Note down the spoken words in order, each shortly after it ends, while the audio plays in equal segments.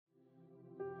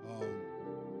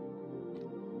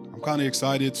I'm kind of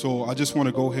excited, so I just want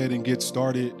to go ahead and get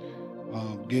started,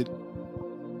 get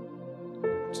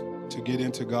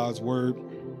into God's word.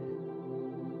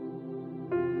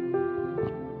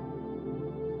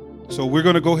 So we're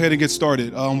going to go ahead and get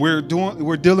started. We're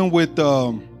dealing with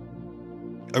a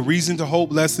reason to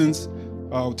hope lessons.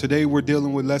 Today we're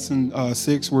dealing with lesson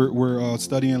 6. We're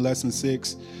studying lesson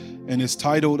 6, and it's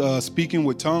titled "Speaking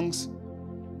with Tongues."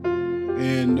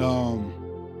 And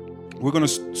we're going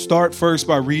to start first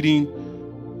by reading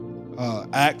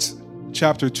Acts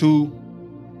chapter 2,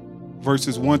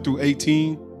 verses 1 through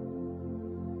 18.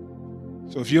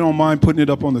 So if you don't mind putting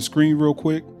it up on the screen real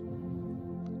quick.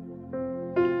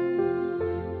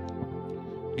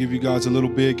 Give you guys a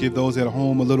little bit, give those at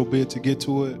home a little bit to get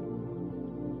to it.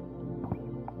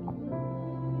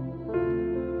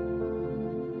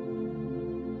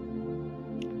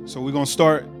 So we're going to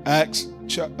start Acts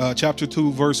chapter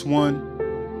 2, verse 1.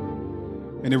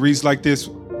 And it reads like this.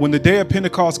 When the day of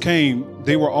Pentecost came,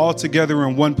 they were all together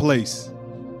in one place.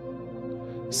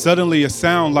 Suddenly a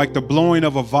sound like the blowing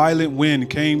of a violent wind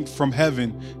came from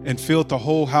heaven and filled the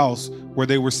whole house where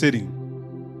they were sitting.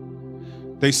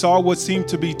 They saw what seemed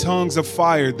to be tongues of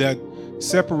fire that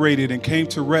separated and came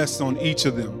to rest on each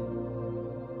of them.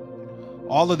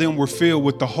 All of them were filled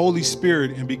with the Holy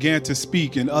Spirit and began to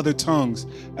speak in other tongues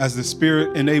as the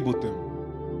Spirit enabled them.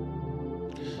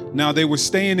 Now they were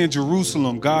staying in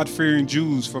Jerusalem, God-fearing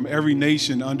Jews from every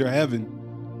nation under heaven.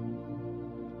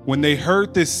 When they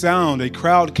heard this sound, a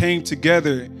crowd came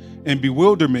together in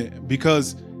bewilderment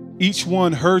because each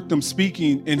one heard them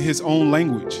speaking in his own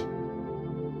language.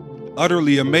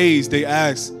 Utterly amazed, they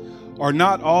asked, "Are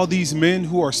not all these men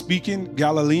who are speaking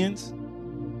Galileans?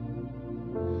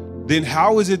 Then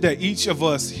how is it that each of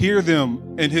us hear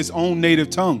them in his own native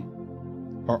tongue,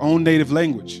 our own native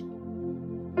language?"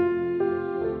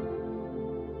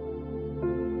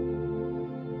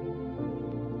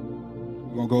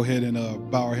 We're going to go ahead and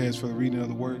bow our heads for the reading of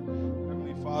the word.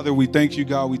 Heavenly Father, we thank you,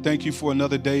 God. We thank you for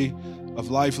another day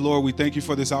of life, Lord. We thank you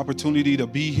for this opportunity to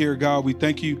be here, God. We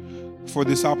thank you for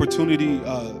this opportunity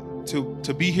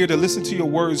to be here to listen to your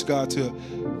words, God,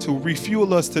 to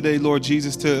refuel us today, Lord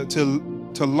Jesus,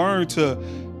 to learn,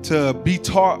 to be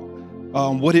taught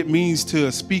what it means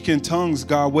to speak in tongues,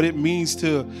 God, what it means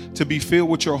to be filled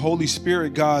with your Holy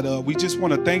Spirit, God. We just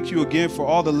want to thank you again for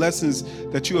all the lessons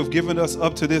that you have given us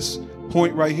up to this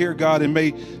point right here, God, and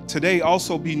may today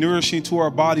also be nourishing to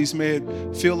our bodies. May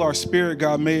it fill our spirit,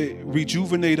 God. May it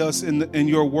rejuvenate us in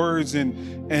your words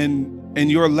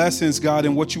and your lessons, God,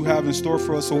 and what you have in store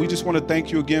for us. So we just want to thank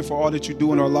you again for all that you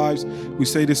do in our lives. We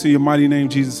say this in your mighty name,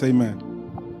 Jesus. Amen.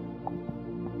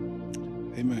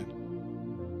 Amen.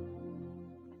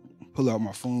 Pull out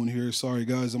my phone here. Sorry,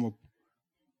 guys. I'm going to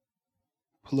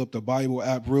pull up the Bible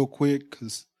app real quick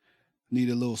because I need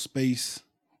a little space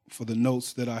for the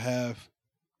notes that I have.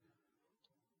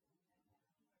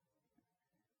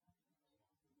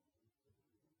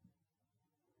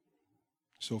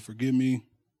 So forgive me.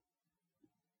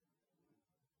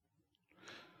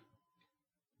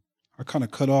 I kind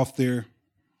of cut off there.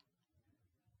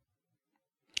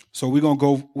 So we're gonna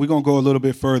go a little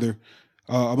bit further.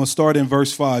 I'm gonna start in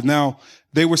verse 5. Now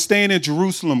they were staying in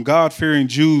Jerusalem, God-fearing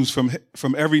Jews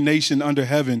from every nation under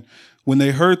heaven. When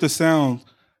they heard the sound,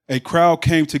 a crowd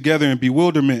came together in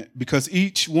bewilderment because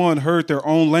each one heard their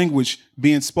own language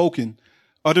being spoken.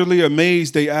 Utterly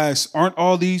amazed, they asked, "Aren't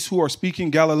all these who are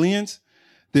speaking Galileans?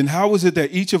 Then how is it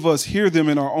that each of us hear them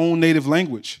in our own native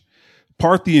language?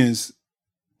 Parthians,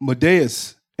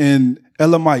 Medes, and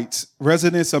Elamites,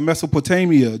 residents of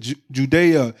Mesopotamia,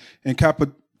 Judea, and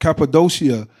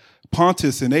Cappadocia,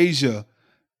 Pontus and Asia,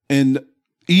 and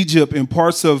Egypt, and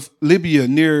parts of Libya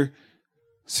near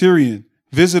Syrian,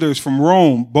 visitors from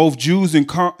Rome, both Jews and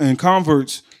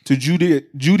converts to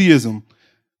Judaism,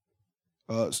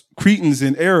 Cretans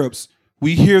and Arabs.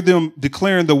 We hear them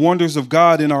declaring the wonders of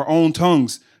God in our own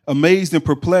tongues. Amazed and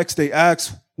perplexed, they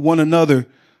ask one another,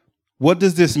 'What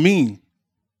does this mean?'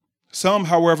 Some,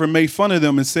 however, made fun of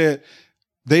them and said,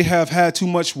 'They have had too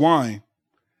much wine.'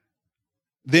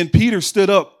 Then Peter stood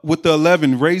up with the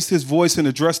 11, raised his voice and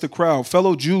addressed the crowd.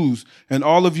 'Fellow Jews and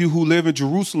all of you who live in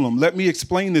Jerusalem, let me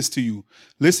explain this to you.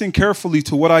 Listen carefully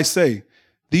to what I say.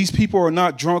 These people are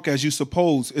not drunk as you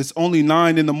suppose. It's only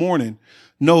 9 a.m.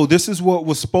 No, this is what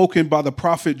was spoken by the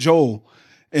prophet Joel.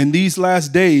 In these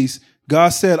last days, God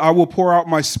said, I will pour out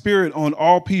my spirit on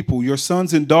all people. Your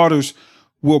sons and daughters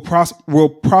will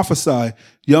prophesy.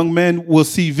 Young men will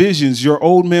see visions. Your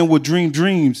old men will dream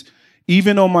dreams.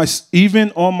 Even on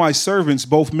my servants,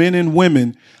 both men and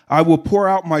women, I will pour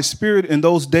out my spirit in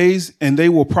those days, and they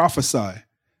will prophesy.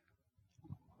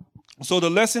 So the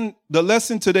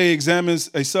lesson today examines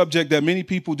a subject that many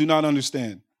people do not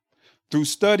understand. Through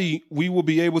study, we will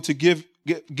be able to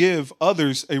give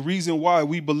others a reason why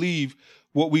we believe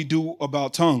what we do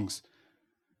about tongues.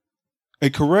 A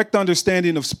correct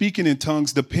understanding of speaking in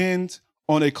tongues depends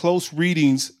on a close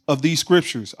readings of these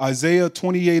scriptures: Isaiah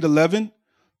 28:11,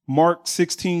 Mark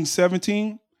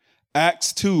 16:17,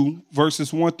 Acts 2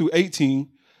 verses 1 through 18,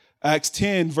 Acts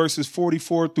 10 verses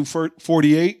 44 through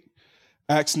 48,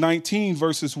 Acts 19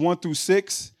 verses 1 through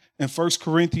 6, and 1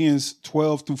 Corinthians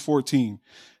 12 through 14.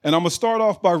 And I'm going to start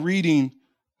off by reading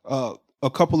a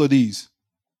couple of these.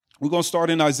 We're going to start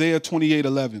in Isaiah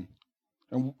 28:11,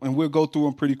 and we'll go through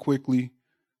them pretty quickly.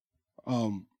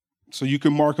 So you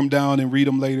can mark them down and read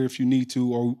them later if you need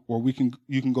to, or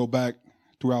you can go back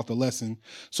throughout the lesson.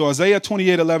 So Isaiah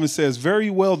 28:11 says, "Very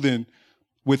well then,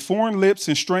 with foreign lips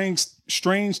and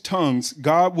strange tongues,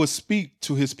 God will speak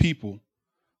to his people."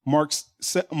 Mark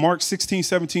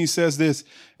 16:17 says this,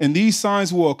 "And these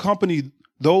signs will accompany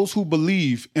those who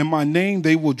believe. In my name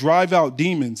they will drive out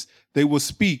demons. They will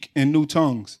speak in new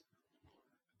tongues."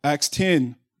 Acts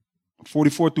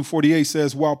 10:44 through 48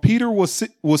 says, "While Peter was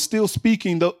still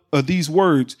speaking these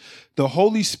words, the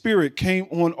Holy Spirit came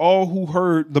on all who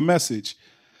heard the message.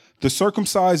 The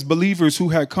circumcised believers who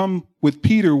had come with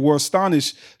Peter were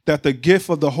astonished that the gift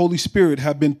of the Holy Spirit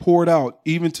had been poured out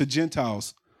even to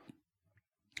Gentiles.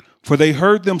 For they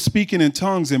heard them speaking in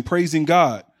tongues and praising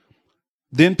God.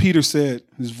 Then Peter said,"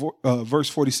 verse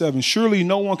 47, "Surely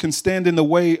no one can stand in the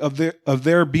way of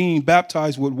their being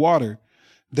baptized with water.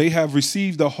 They have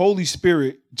received the Holy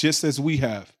Spirit just as we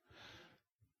have."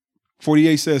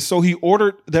 48 says, "So he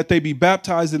ordered that they be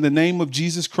baptized in the name of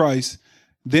Jesus Christ.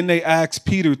 Then they asked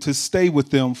Peter to stay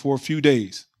with them for a few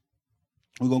days."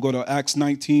 We're going to go to Acts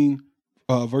 19,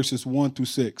 verses 1 through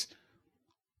 6.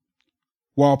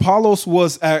 "While Apollos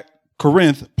was at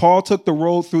Corinth, Paul took the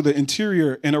road through the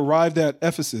interior and arrived at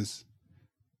Ephesus.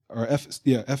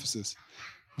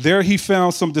 There he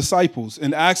found some disciples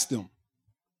and asked them,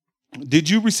 'Did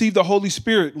you receive the Holy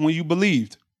Spirit when you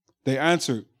believed?' They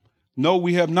answered, 'No,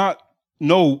 we have not.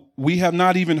 No, we have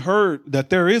not even heard that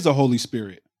there is a Holy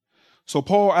Spirit.' So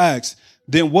Paul asked,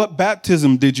 'Then what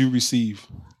baptism did you receive?'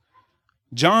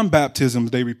 'John baptism,'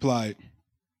 they replied.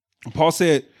 Paul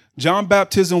said, 'John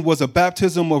baptism was a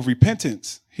baptism of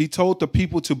repentance. He told the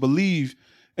people to believe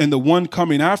in the one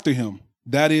coming after him,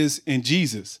 that is, in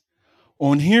Jesus.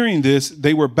 On hearing this,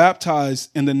 they were baptized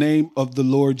in the name of the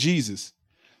Lord Jesus.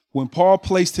 When Paul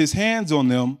placed his hands on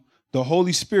them, the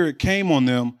Holy Spirit came on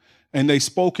them, and they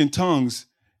spoke in tongues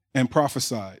and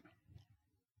prophesied."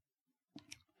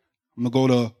 I'm going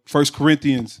to go to 1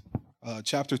 Corinthians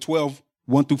chapter 12,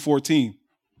 1 through 14.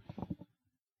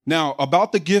 "Now,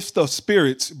 about the gift of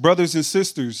spirits, brothers and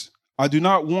sisters, I do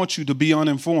not want you to be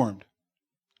uninformed.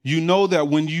 You know that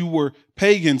when you were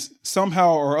pagans,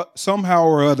 somehow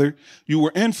or other, you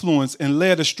were influenced and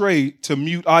led astray to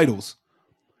mute idols.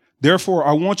 Therefore,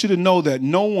 I want you to know that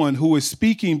no one who is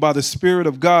speaking by the Spirit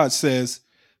of God says,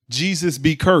 'Jesus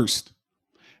be cursed.'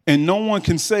 And no one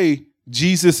can say,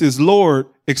 'Jesus is Lord,'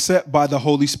 except by the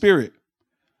Holy Spirit."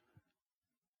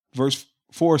 Verse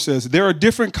 4 says, "There are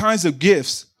different kinds of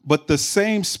gifts, but the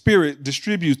same Spirit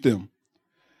distributes them.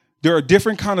 There are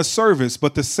different kinds of service,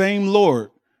 but the same Lord.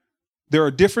 There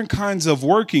are different kinds of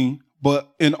working,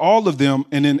 but in all of them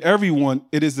and in everyone,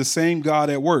 it is the same God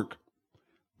at work."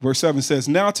 Verse 7 says,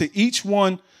 "Now to each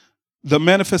one, the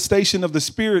manifestation of the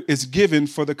Spirit is given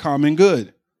for the common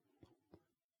good.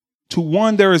 To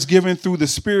one there is given through the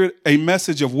Spirit a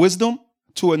message of wisdom,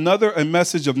 to another a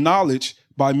message of knowledge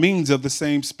by means of the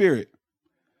same Spirit."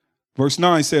 Verse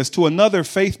 9 says, "To another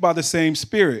faith by the same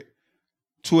Spirit,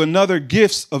 to another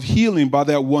gifts of healing by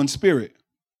that one Spirit."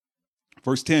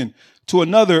 Verse 10, "To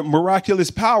another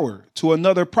miraculous power, to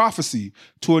another prophecy,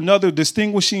 to another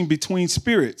distinguishing between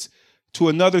spirits, to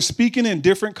another speaking in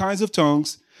different kinds of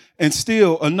tongues, and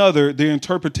still another the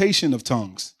interpretation of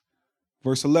tongues."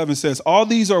 Verse 11 says, "All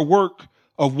these are work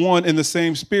of one and the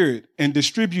same Spirit, and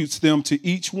distributes them to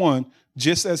each one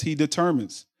just as he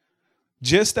determines.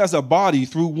 Just as a body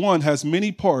through one has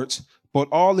many parts, but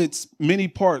all its many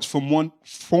parts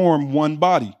form one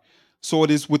body, so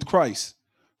it is with Christ.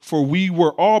 For we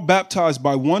were all baptized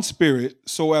by one Spirit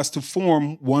so as to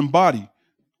form one body,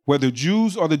 whether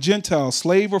Jews or the Gentiles,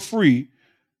 slave or free,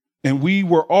 and we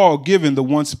were all given the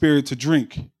one Spirit to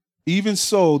drink. Even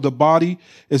so, the body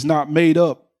is not made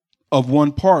up of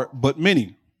one part, but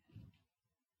many."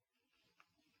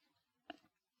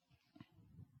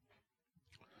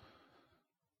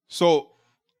 So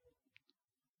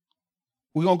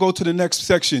We're going to go to the next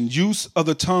section, use of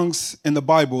the tongues in the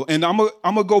Bible. And I'm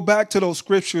gonna go back to those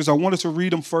scriptures. I wanted to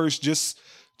read them first just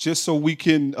so we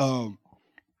can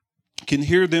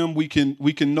hear them. We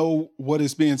can know what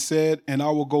is being said, and I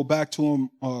will go back to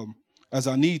them as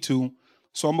I need to.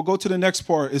 So I'm going to go to the next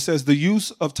part. It says the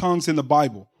use of tongues in the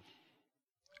Bible.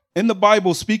 In the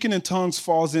Bible, speaking in tongues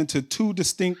falls into two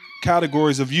distinct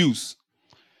categories of use,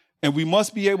 and we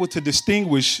must be able to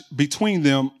distinguish between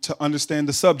them to understand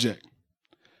the subject.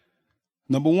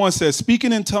 Number one says,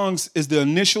 speaking in tongues is the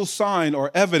initial sign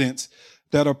or evidence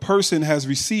that a person has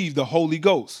received the Holy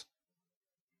Ghost.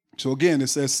 So again, it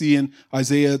says, see in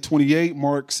Isaiah 28,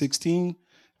 Mark 16,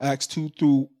 Acts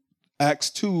 2,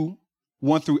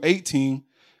 1 through 18,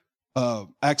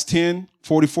 Acts 10,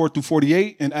 44 through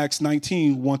 48, and Acts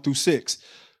 19, 1 through 6.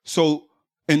 So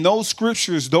in those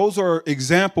scriptures, those are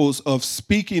examples of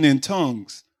speaking in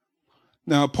tongues.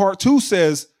 Now, part 2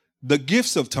 says the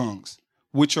gifts of tongues,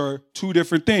 which are two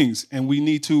different things, and we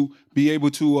need to be able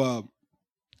to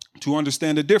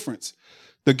understand the difference.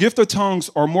 The gift of tongues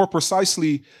are more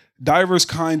precisely diverse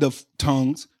kind of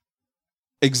tongues.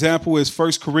 Example is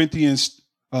 1 Corinthians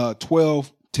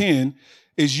 12:10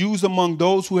 is used among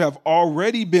those who have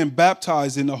already been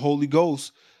baptized in the Holy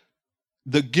Ghost.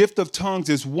 The gift of tongues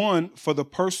is one for the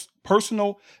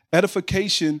personal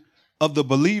edification of the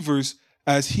believers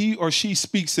as he or she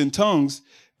speaks in tongues,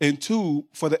 and two,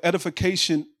 for the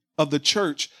edification of the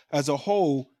church as a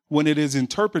whole when it is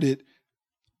interpreted,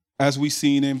 as we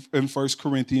seen in 1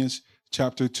 Corinthians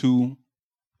chapter 2,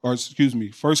 1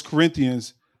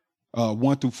 Corinthians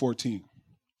 1 through 14.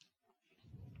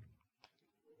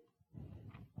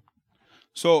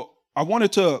 So I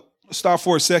wanted to stop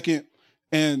for a second,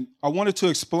 and I wanted to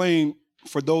explain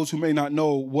for those who may not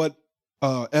know what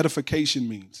edification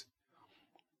means.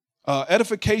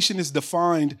 Edification is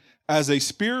defined as a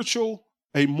spiritual,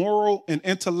 a moral, and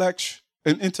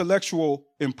intellectual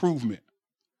improvement.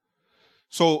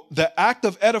 So the act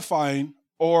of edifying,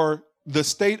 or the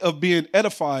state of being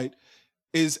edified,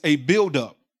 is a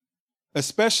buildup,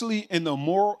 especially in the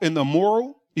moral,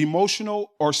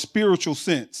 emotional, or spiritual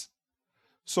sense.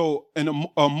 So in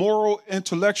a moral,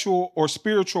 intellectual, or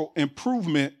spiritual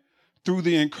improvement through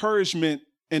the encouragement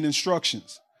and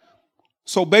instructions.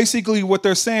 So basically what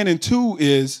they're saying in 2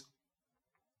 is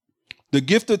the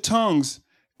gift of tongues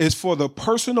is for the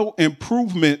personal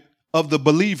improvement of the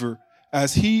believer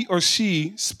as he or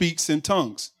she speaks in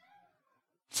tongues,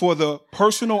 for the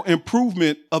personal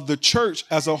improvement of the church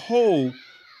as a whole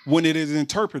when it is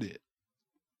interpreted.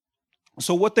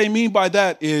 So what they mean by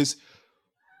that is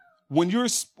when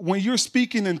you're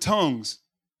speaking in tongues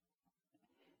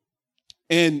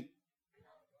and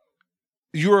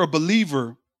you're a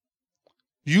believer,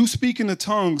 you speaking in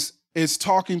tongues is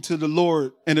talking to the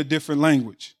Lord in a different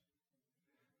language,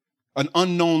 an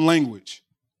unknown language.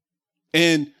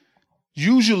 And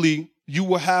usually you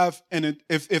will have, and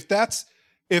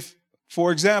if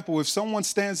for example, if someone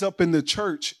stands up in the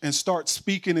church and starts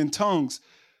speaking in tongues,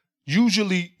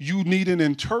 usually you need an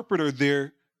interpreter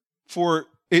there for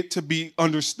it to be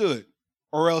understood,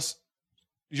 or else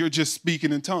you're just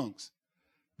speaking in tongues.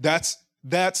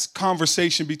 That's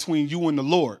conversation between you and the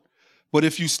Lord. But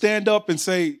if you stand up and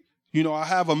say, I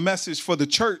have a message for the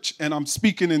church and I'm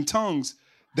speaking in tongues,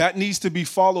 that needs to be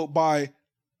followed by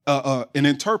an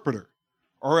interpreter,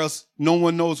 or else no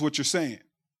one knows what you're saying.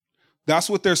 That's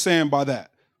what they're saying by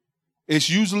that. It's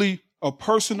usually a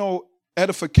personal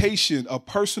edification, a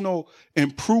personal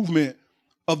improvement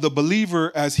of the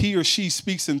believer as he or she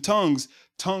speaks in tongues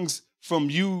from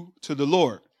you to the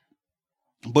Lord.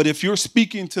 But if you're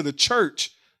speaking to the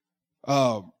church,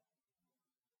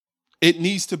 it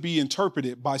needs to be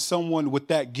interpreted by someone with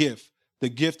that gift, the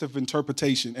gift of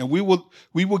interpretation. And we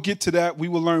will get to that. We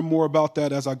will learn more about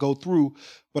that as I go through.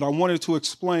 But I wanted to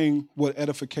explain what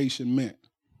edification meant.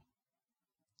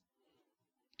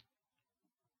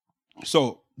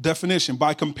 So, definition.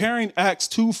 By comparing Acts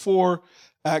 2:4,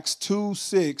 Acts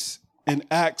 2:6, and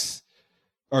Acts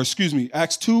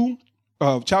 2,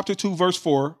 chapter 2, verse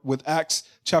 4, with Acts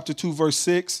chapter 2, verse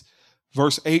 6,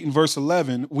 verse 8, and verse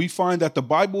 11, we find that the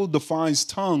Bible defines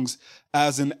tongues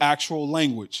as an actual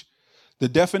language. The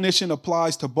definition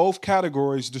applies to both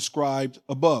categories described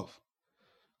above.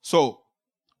 So,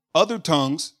 other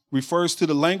tongues refers to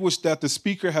the language that the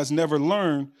speaker has never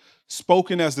learned,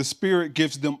 spoken as the Spirit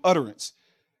gives them utterance.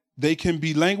 They can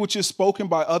be languages spoken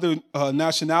by other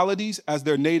nationalities as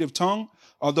their native tongue,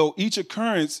 although each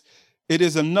occurrence, it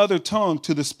is another tongue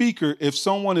to the speaker. If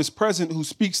someone is present who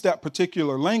speaks that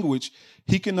particular language,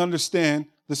 he can understand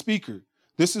the speaker.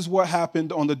 This is what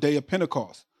happened on the day of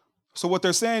Pentecost. So what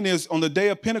they're saying is on the day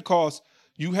of Pentecost,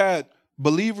 you had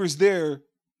believers there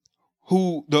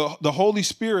who the Holy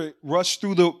Spirit rushed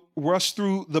through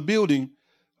the building,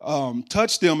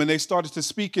 touched them, and they started to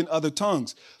speak in other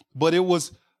tongues. But it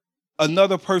was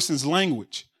another person's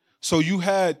language. So you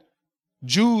had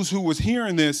Jews who was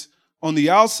hearing this on the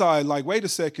outside, like, wait a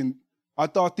second, I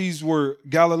thought these were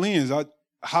Galileans.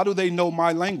 How do they know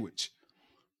my language?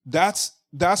 That's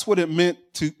what it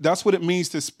means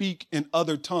to speak in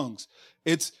other tongues.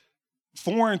 It's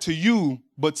foreign to you,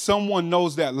 but someone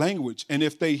knows that language. And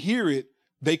if they hear it,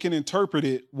 they can interpret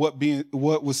it, what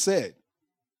was said.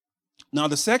 Now,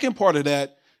 the second part of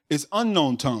that is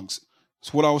unknown tongues.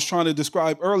 It's what I was trying to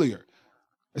describe earlier.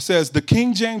 It says the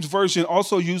King James Version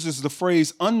also uses the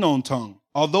phrase unknown tongue.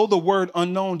 Although the word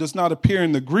unknown does not appear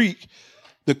in the Greek,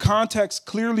 the context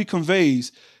clearly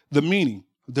conveys the meaning.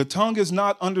 The tongue is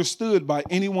not understood by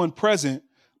anyone present,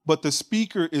 but the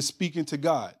speaker is speaking to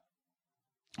God.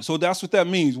 So that's what that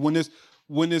means.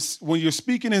 When you're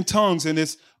speaking in tongues and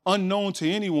it's unknown to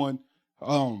anyone,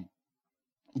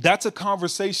 that's a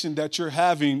conversation that you're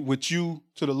having with you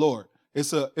to the Lord.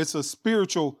 It's a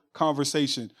spiritual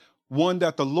conversation, one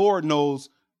that the Lord knows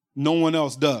no one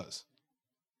else does.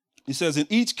 He says, in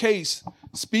each case,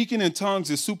 speaking in tongues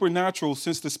is supernatural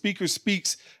since the speaker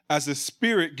speaks as the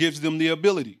Spirit gives them the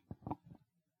ability.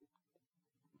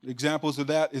 Examples of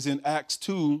that is in Acts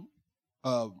 2,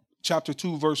 chapter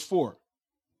 2, verse 4.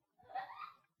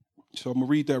 So I'm going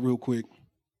to read that real quick.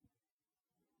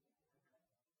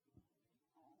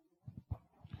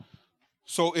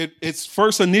 So it's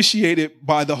first initiated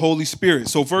by the Holy Spirit.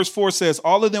 So verse 4 says,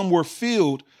 all of them were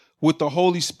filled with the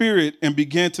Holy Spirit and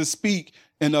began to speak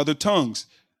in other tongues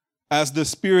as the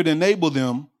Spirit enabled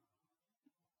them.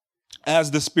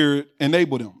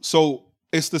 So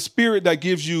it's the Spirit that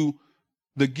gives you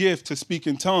the gift to speak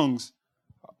in tongues.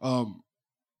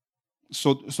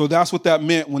 So that's what that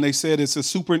meant when they said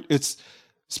it's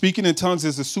speaking in tongues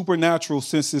is a supernatural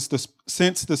since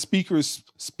the speaker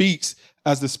speaks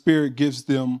as the Spirit gives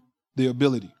them the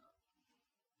ability.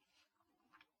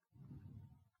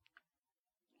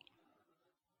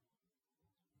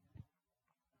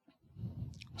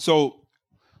 So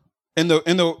in the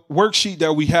worksheet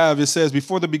that we have, it says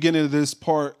before the beginning of this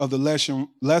part of the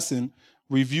lesson,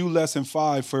 review lesson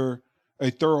 5 for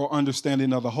a thorough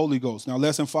understanding of the Holy Ghost. Now,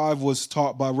 lesson 5 was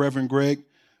taught by Reverend Greg,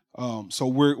 so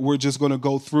we're just going to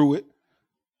go through it.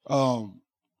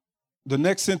 The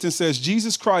next sentence says,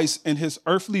 Jesus Christ in his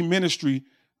earthly ministry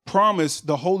promised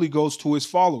the Holy Ghost to his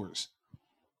followers.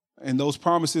 And those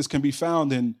promises can be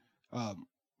found in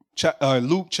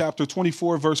Luke chapter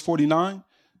 24, verse 49,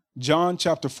 John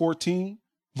chapter 14,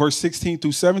 verse 16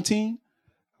 through 17,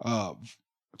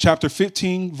 chapter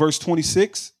 15, verse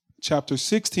 26, chapter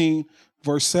 16,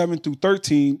 verse 7 through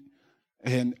 13,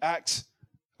 and Acts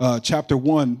chapter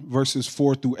 1, verses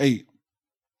 4 through 8.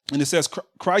 And it says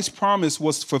Christ's promise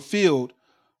was fulfilled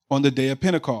on the day of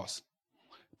Pentecost.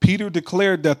 Peter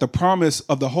declared that the promise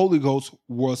of the Holy Ghost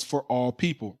was for all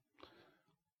people.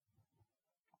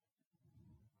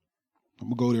 I'm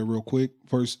going to go there real quick.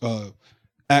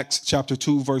 Acts chapter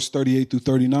 2, verse 38 through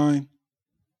 39.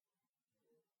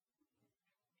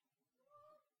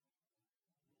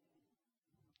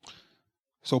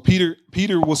 So Peter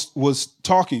was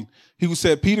talking.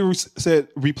 Peter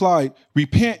replied,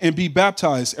 repent and be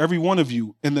baptized, every one of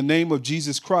you, in the name of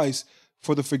Jesus Christ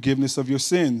for the forgiveness of your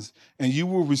sins, and you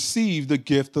will receive the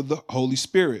gift of the Holy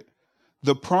Spirit.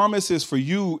 The promise is for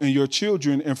you and your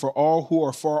children and for all who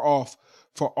are far off,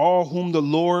 for all whom the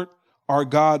Lord our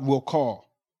God will call.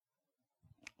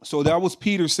 So that was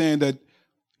Peter saying that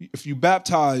if you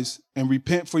baptize and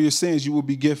repent for your sins, you will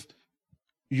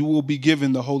be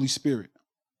given the Holy Spirit.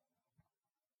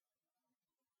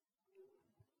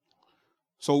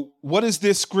 So what is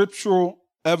this scriptural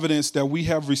evidence that we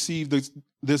have received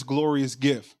this glorious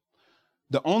gift?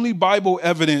 The only Bible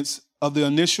evidence of the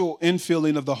initial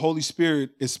infilling of the Holy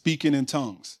Spirit is speaking in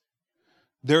tongues.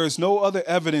 There is no other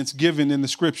evidence given in the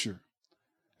scripture.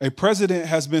 A precedent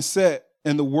has been set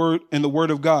in the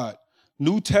word of God.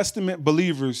 New Testament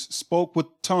believers spoke with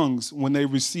tongues when they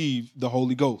received the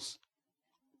Holy Ghost.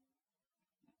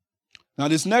 Now,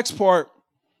 this next part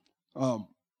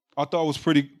I thought was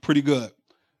pretty good.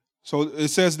 So it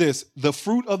says this: the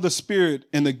fruit of the Spirit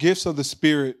and the gifts of the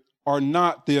Spirit are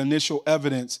not the initial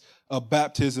evidence of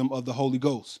baptism of the Holy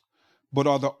Ghost, but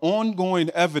are the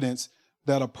ongoing evidence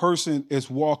that a person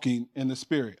is walking in the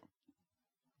Spirit.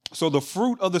 So the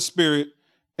fruit of the Spirit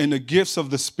and the gifts of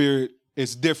the Spirit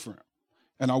is different.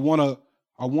 And I want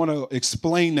to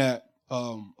explain that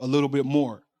a little bit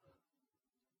more.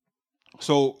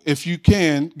 So if you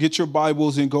can, get your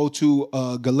Bibles and go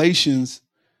to Galatians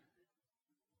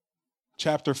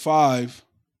chapter 5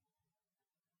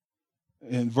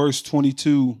 and verse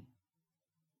 22.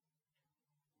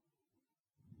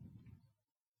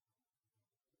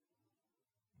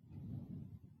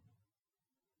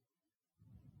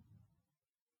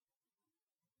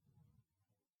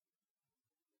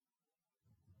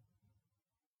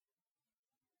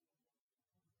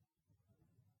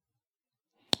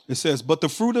 It says, but the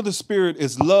fruit of the Spirit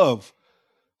is love.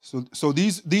 So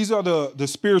these are the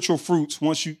spiritual fruits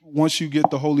once you get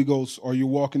the Holy Ghost or you're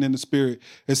walking in the Spirit.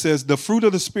 It says the fruit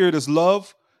of the Spirit is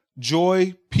love,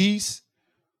 joy, peace,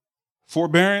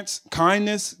 forbearance,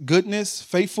 kindness, goodness,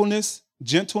 faithfulness,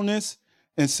 gentleness,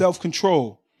 and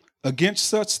self-control. Against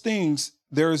such things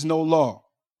there is no law.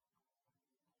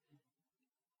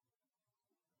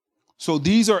 So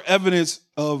these are evidence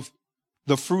of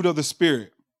the fruit of the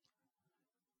Spirit.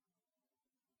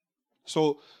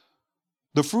 So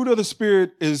the fruit of the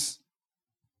Spirit it's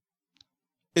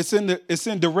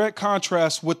in direct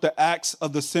contrast with the acts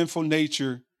of the sinful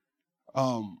nature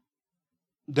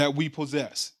that we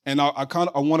possess. And I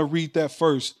want to read that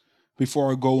first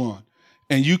before I go on.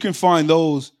 And you can find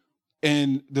those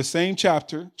in the same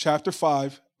chapter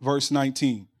 5, verse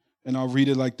 19. And I'll read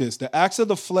it like this. The acts of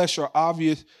the flesh are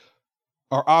obvious.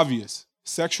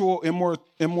 Sexual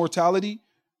immorality,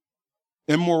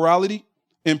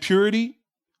 impurity,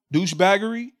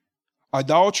 douchebaggery,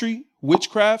 idolatry,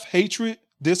 witchcraft, hatred,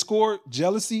 discord,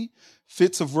 jealousy,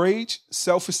 fits of rage,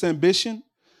 selfish ambition,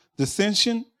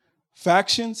 dissension,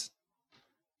 factions,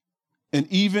 and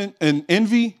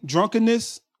envy,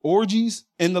 drunkenness, orgies,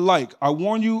 and the like. I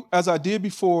warn you, as I did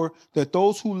before, that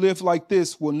those who live like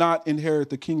this will not inherit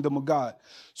the kingdom of God.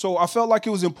 So I felt like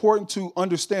it was important to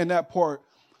understand that part,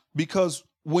 because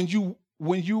when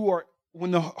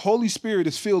the Holy Spirit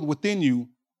is filled within you,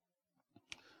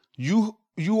 you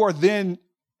are then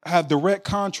have direct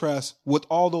contrast with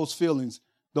all those feelings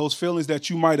that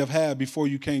you might have had before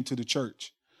you came to the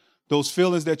church, those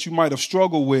feelings that you might have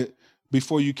struggled with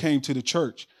before you came to the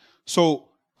church. So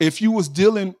if you was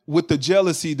dealing with the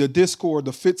jealousy, the discord,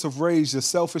 the fits of rage, the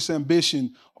selfish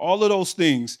ambition, all of those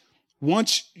things,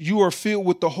 once you are filled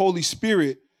with the Holy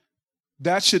Spirit,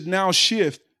 that should now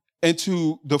shift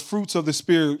into the fruits of the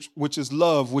Spirit, which is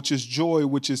love, which is joy,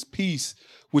 which is peace,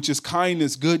 which is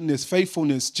kindness, goodness,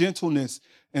 faithfulness, gentleness,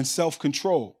 and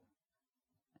self-control.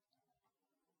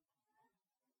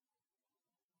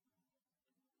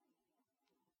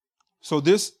 So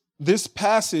this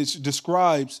passage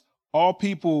describes all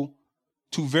people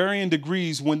to varying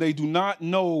degrees when they do not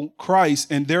know Christ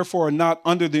and therefore are not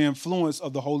under the influence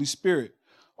of the Holy Spirit.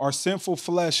 Our sinful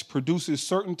flesh produces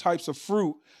certain types of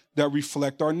fruit that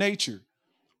reflect our nature.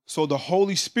 So the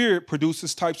Holy Spirit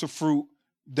produces types of fruit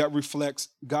that reflects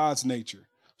God's nature.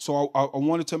 So I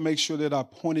wanted to make sure that I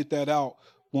pointed that out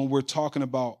when we're talking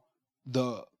about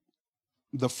the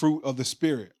fruit of the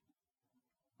Spirit.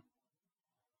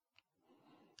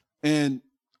 And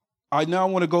I now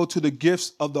want to go to the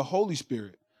gifts of the Holy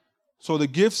Spirit. So the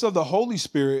gifts of the Holy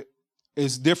Spirit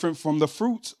is different from the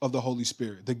fruits of the Holy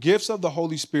Spirit. The gifts of the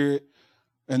Holy Spirit,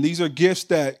 and these are gifts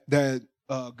that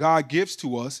God gives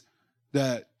to us,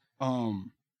 that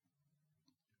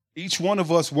each one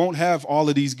of us won't have all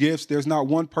of these gifts. There's not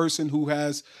one person who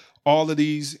has all of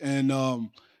these.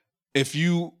 And if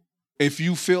you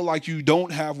feel like you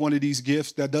don't have one of these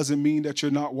gifts, that doesn't mean that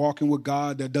you're not walking with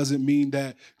God. That doesn't mean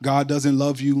that God doesn't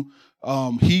love you.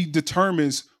 He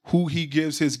determines who he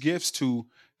gives his gifts to,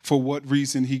 for what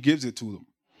reason he gives it to them.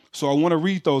 So I want to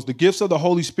read those. The gifts of the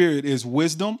Holy Spirit is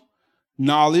wisdom,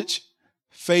 knowledge,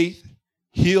 faith,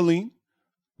 healing,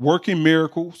 working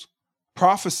miracles,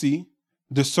 prophecy,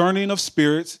 discerning of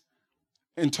spirits,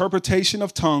 interpretation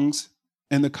of tongues,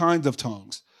 and the kinds of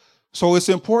tongues. So it's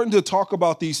important to talk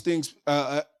about these things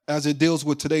as it deals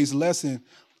with today's lesson,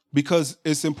 because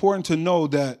it's important to know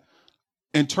that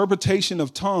interpretation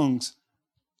of tongues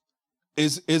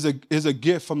is a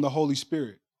gift from the Holy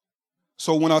Spirit.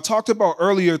 So when I talked about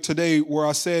earlier today, where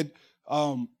I said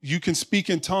you can speak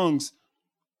in tongues,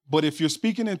 but if you're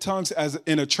speaking in tongues as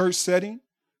in a church setting,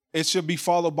 it should be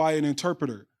followed by an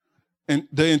interpreter. And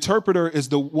the interpreter is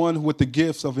the one with the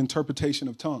gifts of interpretation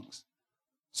of tongues.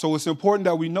 So it's important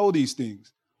that we know these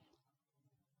things.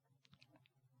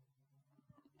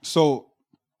 So,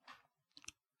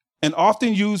 an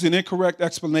often used and incorrect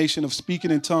explanation of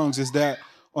speaking in tongues is that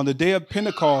on the day of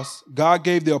Pentecost, God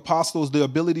gave the apostles the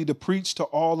ability to preach to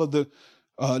all of the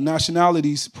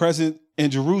nationalities present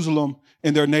in Jerusalem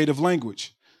in their native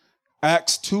language.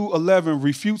 Acts 2:11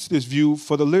 refutes this view,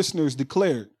 for the listeners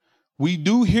declared, "We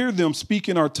do hear them speak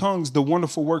in our tongues the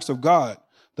wonderful works of God."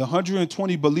 The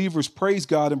 120 believers praised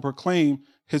God and proclaimed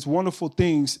his wonderful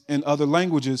things in other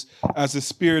languages as the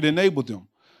Spirit enabled them.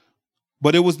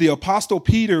 But it was the Apostle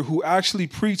Peter who actually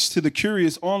preached to the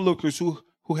curious onlookers who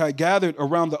had gathered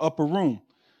around the upper room.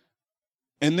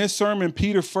 In this sermon,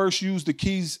 Peter first used the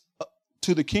keys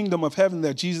to the kingdom of heaven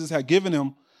that Jesus had given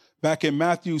him back in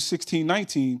Matthew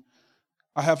 16:19.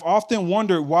 I have often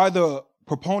wondered why the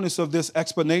proponents of this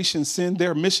explanation send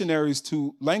their missionaries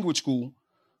to language school.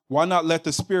 Why not let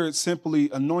the Spirit simply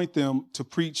anoint them to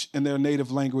preach in their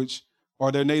native language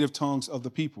or their native tongues of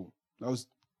the people? That was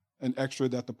an extra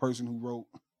that the person who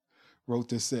wrote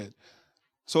this said.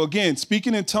 So again,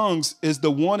 speaking in tongues is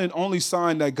the one and only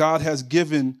sign that God has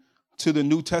given to the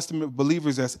New Testament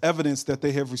believers as evidence that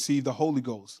they have received the Holy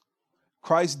Ghost.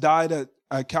 Christ died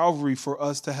at Calvary for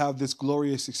us to have this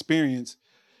glorious experience.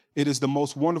 It is the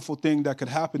most wonderful thing that could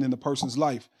happen in a person's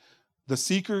life. The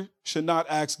seeker should not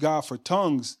ask God for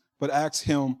tongues, but ask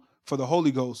him for the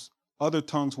Holy Ghost. Other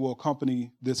tongues will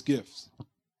accompany this gift.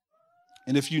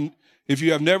 And if you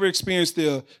have never experienced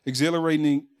the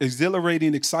exhilarating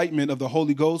excitement of the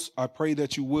Holy Ghost, I pray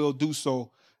that you will do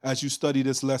so as you study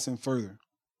this lesson further.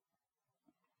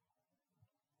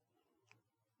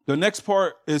 The next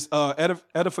part is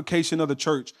edification of the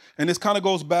church. And this kind of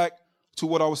goes back to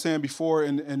what I was saying before,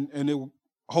 and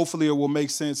hopefully it will make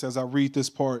sense as I read this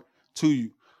part to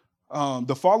you.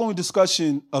 The following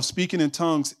discussion of speaking in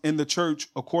tongues in the church,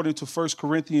 according to 1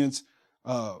 Corinthians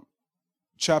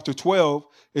chapter 12,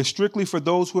 is strictly for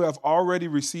those who have already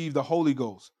received the Holy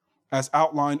Ghost, as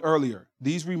outlined earlier.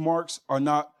 These remarks are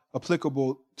not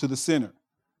applicable to the sinner,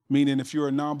 meaning if you're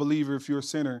a non-believer, if you're a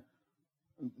sinner,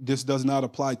 this does not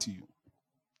apply to you.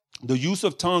 The use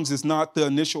of tongues is not the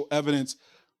initial evidence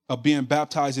of being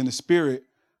baptized in the Spirit,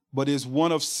 but is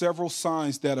one of several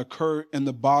signs that occur in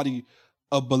the body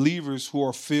of believers who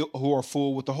are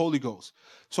full with the Holy Ghost.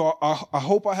 So I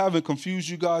hope I haven't confused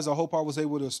you guys. I hope I was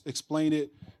able to explain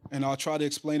it, and I'll try to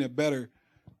explain it better.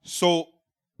 So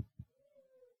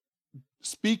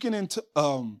speaking into,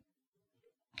 let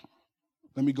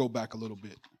me go back a little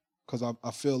bit because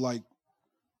I feel like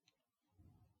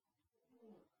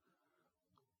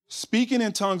speaking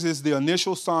in tongues is the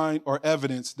initial sign or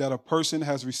evidence that a person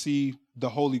has received the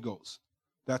Holy Ghost.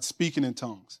 That's speaking in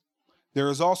tongues. There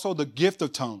is also the gift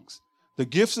of tongues. The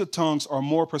gifts of tongues are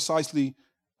more precisely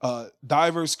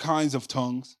diverse kinds of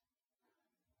tongues.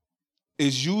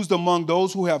 Is used among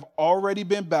those who have already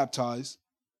been baptized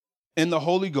in the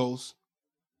Holy Ghost.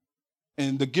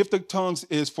 And the gift of tongues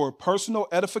is for personal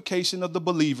edification of the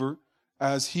believer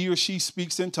as he or she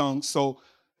speaks in tongues. So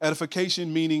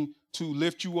edification meaning to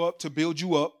lift you up, to build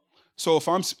you up. So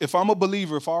if I'm a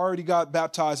believer, if I already got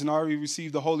baptized and I already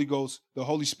received the Holy Ghost, the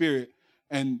Holy Spirit,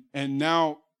 and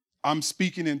now I'm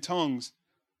speaking in tongues,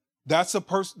 that's a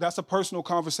personal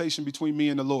conversation between me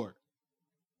and the Lord.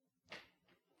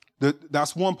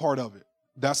 That's one part of it.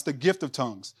 That's the gift of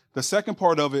tongues. The second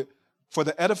part of it, for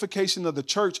the edification of the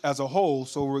church as a whole.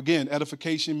 So again,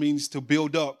 edification means to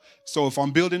build up. So if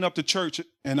I'm building up the church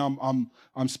and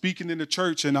I'm speaking in the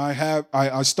church and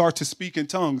I start to speak in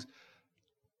tongues,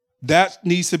 that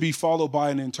needs to be followed by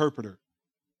an interpreter.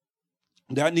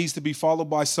 That needs to be followed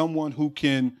by someone who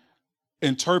can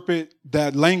interpret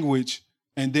that language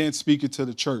and then speak it to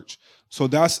the church. So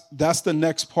that's the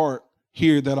next part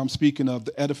here that I'm speaking of,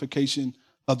 the edification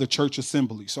of the church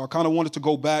assembly. So I kind of wanted to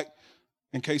go back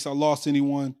in case I lost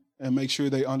anyone and make sure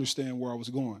they understand where I was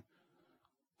going.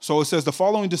 So it says the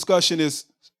following discussion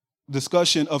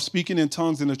of speaking in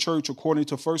tongues in the church according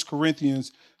to 1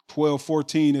 Corinthians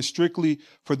 12:14 is strictly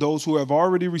for those who have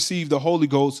already received the Holy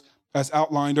Ghost as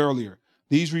outlined earlier.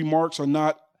 These remarks are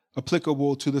not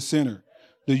applicable to the sinner.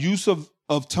 The use of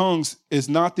tongues is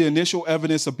not the initial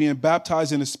evidence of being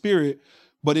baptized in the Spirit,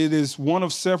 but it is one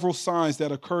of several signs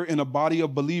that occur in a body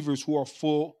of believers who are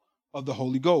full of the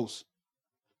Holy Ghost.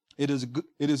 It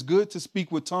is good to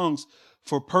speak with tongues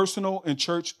for personal and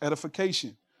church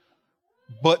edification,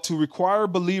 but to require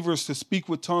believers to speak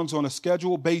with tongues on a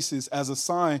scheduled basis as a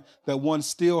sign that one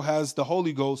still has the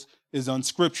Holy Ghost is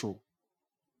unscriptural.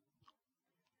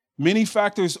 Many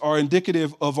factors are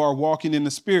indicative of our walking in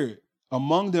the Spirit.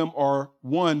 Among them are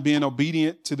 1, being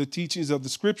obedient to the teachings of the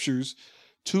Scriptures,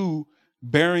 2,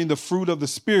 bearing the fruit of the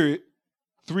Spirit,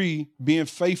 3, being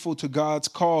faithful to God's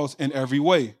cause in every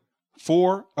way,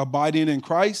 4, abiding in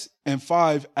Christ, and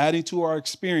 5, adding to our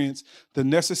experience the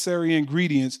necessary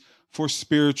ingredients for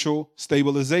spiritual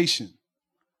stabilization.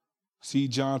 See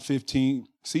John 15,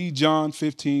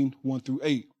 1 through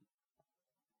 8.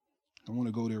 I want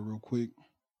to go there real quick.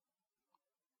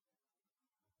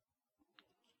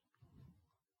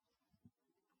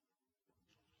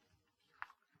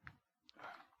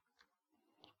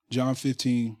 John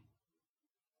 15,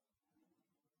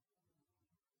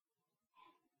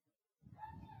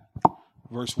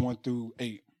 verse 1 through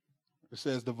 8. It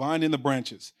says, the vine and the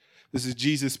branches. This is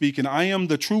Jesus speaking. I am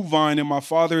the true vine, and my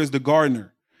Father is the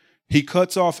gardener. He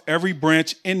cuts off every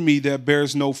branch in me that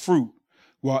bears no fruit,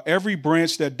 while every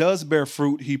branch that does bear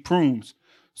fruit, he prunes,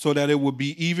 so that it will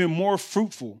be even more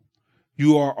fruitful.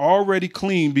 You are already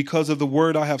clean because of the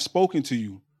word I have spoken to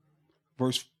you.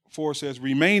 Verse 4 says,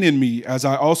 remain in me as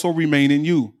I also remain in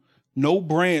you. No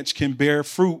branch can bear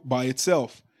fruit by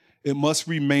itself. It must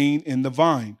remain in the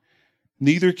vine.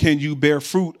 Neither can you bear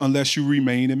fruit unless you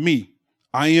remain in me.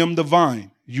 I am the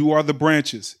vine. You are the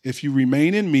branches. If you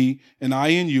remain in me and I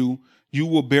in you, you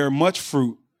will bear much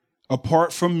fruit.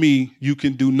 Apart from me, you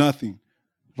can do nothing.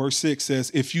 Verse 6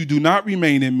 says, if you do not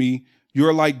remain in me,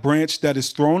 you're like branch that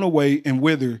is thrown away and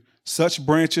wither. Such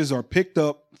branches are picked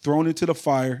up, thrown into the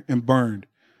fire, and burned.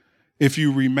 If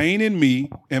you remain in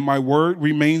me and my word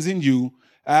remains in you,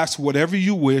 ask whatever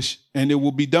you wish, and it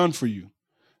will be done for you.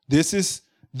 This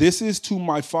is to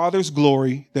my Father's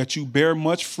glory that you bear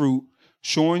much fruit,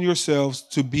 showing yourselves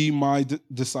to be my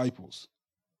disciples.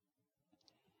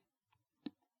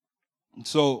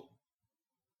 So,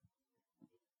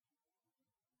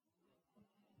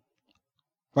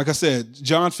 like I said,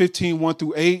 John 15, 1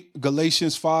 through 8,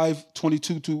 Galatians 5,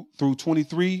 22 through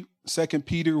 23, 2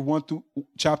 Peter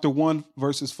chapter 1,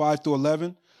 verses 5 through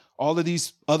 11. All of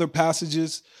these other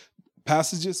passages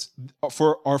are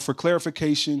for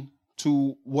clarification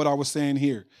to what I was saying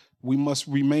here. We must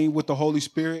remain with the Holy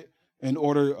Spirit in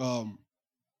order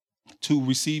to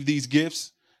receive these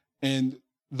gifts. And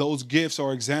those gifts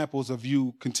are examples of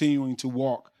you continuing to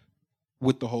walk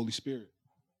with the Holy Spirit.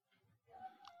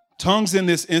 Tongues in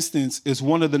this instance is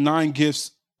one of the 9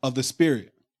 gifts of the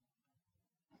Spirit.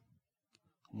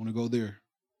 I want to go there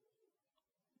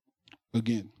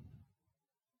again.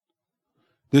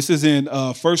 This is in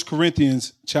 1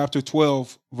 Corinthians chapter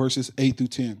 12, verses 8 through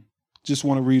 10. Just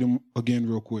want to read them again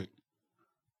real quick.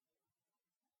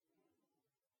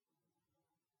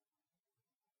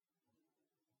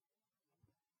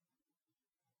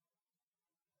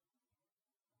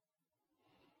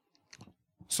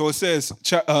 So it says,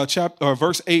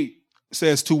 verse 8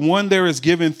 says, to one there is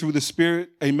given through the Spirit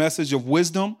a message of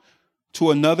wisdom,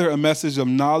 to another a message of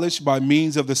knowledge by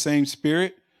means of the same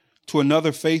Spirit, to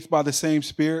another faith by the same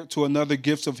Spirit, to another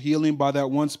gifts of healing by that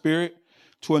one Spirit,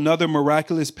 to another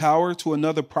miraculous power, to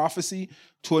another prophecy,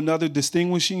 to another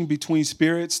distinguishing between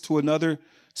spirits, to another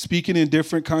speaking in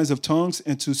different kinds of tongues,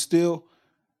 and to still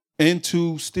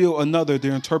another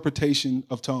their interpretation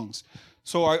of tongues.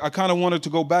 So I kind of wanted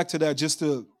to go back to that just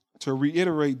to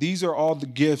reiterate, these are all the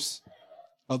gifts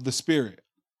of the Spirit.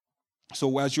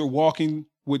 So as you're walking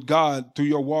with God, through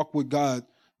your walk with God,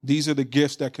 these are the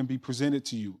gifts that can be presented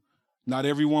to you. Not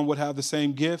everyone would have the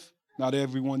same gift. Not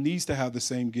everyone needs to have the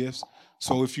same gifts.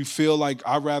 So if you feel like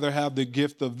I'd rather have the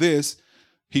gift of this,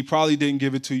 he probably didn't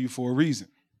give it to you for a reason.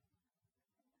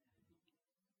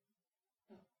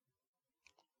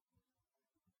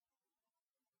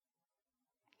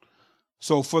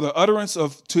 So for the utterance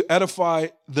to edify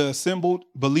the assembled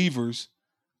believers,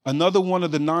 another one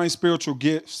of the 9 spiritual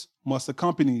gifts must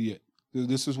accompany it.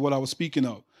 This is what I was speaking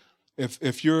of.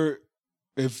 If your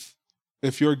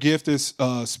gift is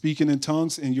speaking in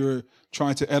tongues and you're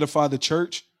trying to edify the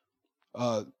church,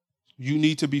 you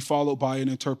need to be followed by an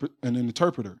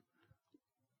interpreter.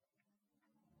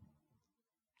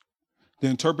 The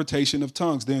interpretation of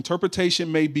tongues. The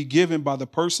interpretation may be given by the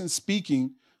person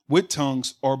speaking with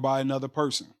tongues or by another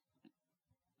person.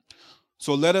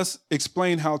 So let us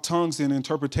explain how tongues and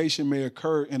interpretation may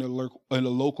occur in a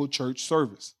local church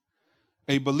service.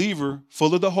 A believer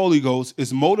full of the Holy Ghost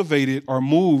is motivated or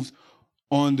moved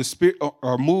on the Spirit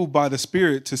or moved by the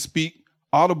Spirit to speak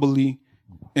audibly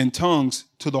in tongues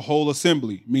to the whole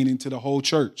assembly, meaning to the whole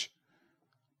church.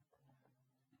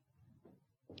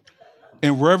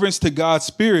 In reverence to God's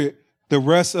Spirit, the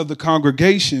rest of the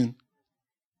congregation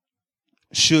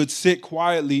should sit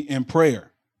quietly in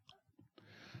prayer,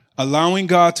 allowing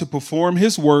God to perform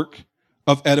his work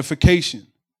of edification.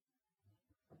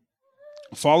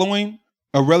 Following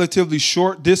a relatively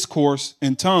short discourse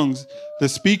in tongues, the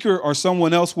speaker or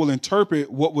someone else will interpret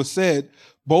what was said.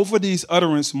 Both of these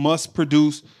utterances must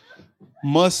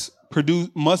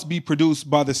be produced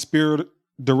by the Spirit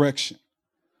direction.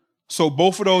 So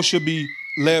both of those should be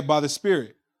led by the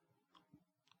Spirit.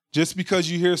 Just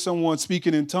because you hear someone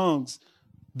speaking in tongues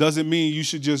doesn't mean you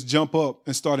should just jump up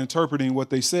and start interpreting what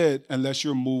they said unless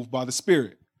you're moved by the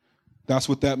Spirit. That's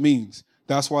what that means.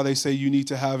 That's why they say you need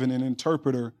to have an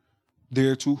interpreter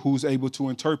there too, who's able to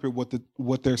interpret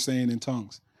what they're saying in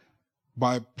tongues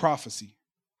by prophecy.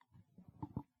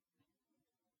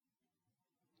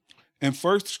 In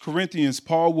 1 Corinthians,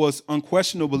 Paul was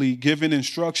unquestionably given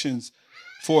instructions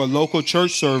for a local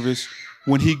church service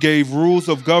when he gave rules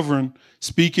of govern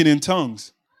speaking in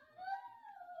tongues.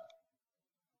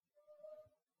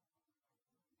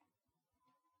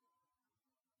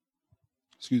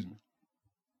 Excuse me.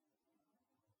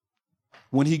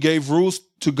 When he gave rules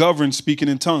to govern speaking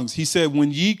in tongues, he said,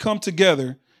 when ye come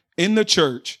together in the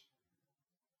church,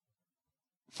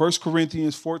 1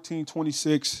 Corinthians 14,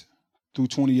 26 through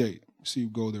 28. See you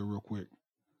go there real quick.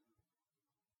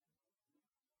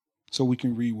 So we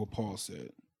can read what Paul said.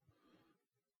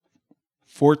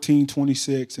 14,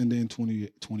 26, and then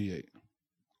 28.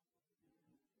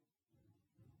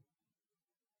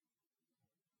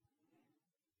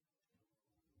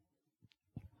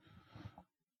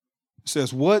 It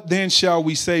says, what then shall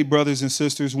we say, brothers and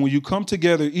sisters, when you come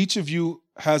together, each of you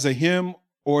has a hymn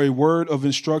or a word of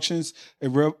instructions, a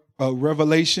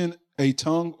revelation, a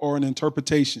tongue, or an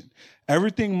interpretation.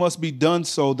 Everything must be done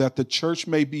so that the church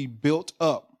may be built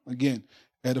up. Again,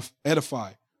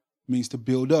 edify means to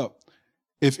build up.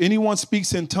 If anyone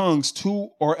speaks in tongues, 2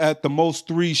 or at the most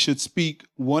 3 should speak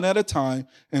one at a time,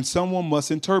 and someone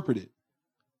must interpret it.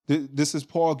 This is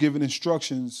Paul giving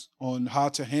instructions on how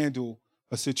to handle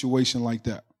a situation like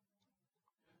that.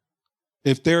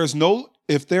 If there is no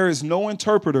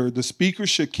interpreter, the speaker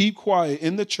should keep quiet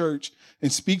in the church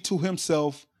and speak to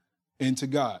himself and to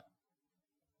God.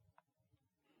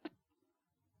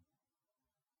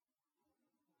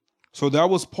 So that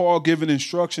was Paul giving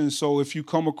instructions. So if you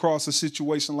come across a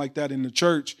situation like that in the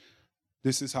church,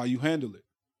 this is how you handle it.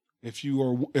 If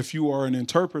you are an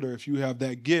interpreter, if you have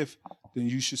that gift, then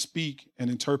you should speak and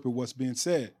interpret what's being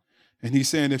said. And he's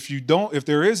saying if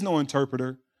there is no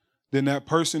interpreter, then that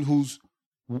person who's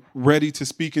ready to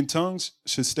speak in tongues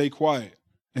should stay quiet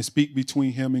and speak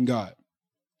between him and God.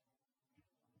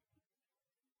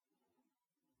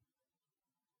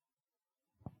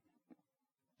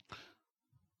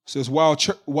 It says,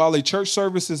 while a church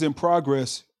service is in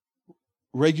progress,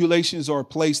 regulations are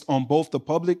placed on both the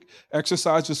public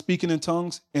exercise of speaking in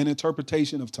tongues and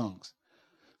interpretation of tongues.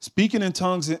 Speaking in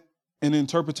tongues and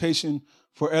interpretation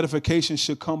for edification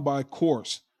should come by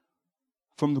course,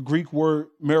 from the Greek word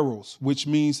meros, which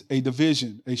means a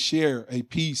division, a share, a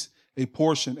piece, a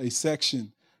portion, a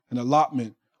section, an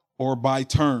allotment, or by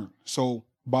turn. So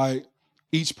by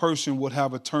each person would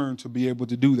have a turn to be able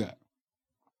to do that.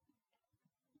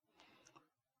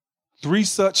 3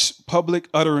 such public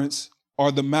utterance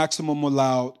are the maximum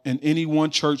allowed in any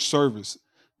one church service.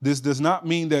 This does not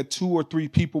mean that 2 or 3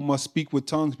 people must speak with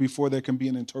tongues before there can be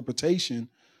an interpretation.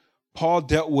 Paul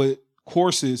dealt with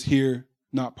courses here,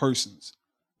 not persons,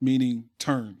 meaning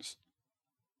turns.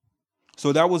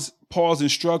 So that was Paul's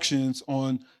instructions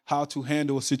on how to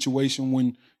handle a situation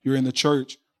when you're in the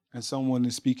church and someone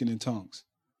is speaking in tongues.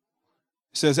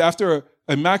 It says, after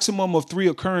a maximum of 3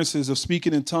 occurrences of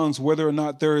speaking in tongues, whether or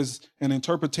not there is an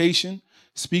interpretation,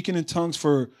 speaking in tongues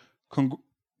for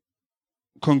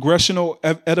congregational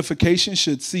edification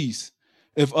should cease.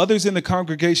 If others in the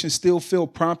congregation still feel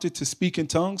prompted to speak in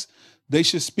tongues, they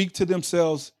should speak to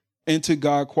themselves and to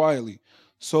God quietly,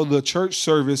 so the church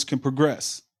service can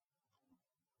progress.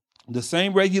 The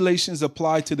same regulations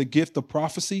apply to the gift of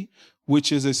prophecy,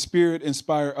 which is a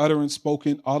spirit-inspired utterance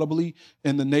spoken audibly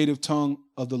in the native tongue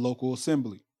of the local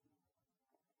assembly.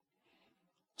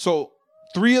 So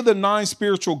 3 of the 9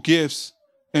 spiritual gifts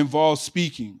involve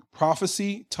speaking: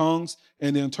 prophecy, tongues,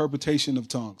 and the interpretation of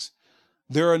tongues.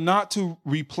 They are not to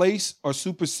replace or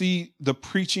supersede the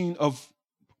preaching of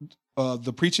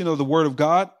the word of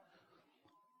God.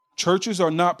 Churches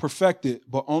are not perfected,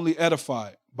 but only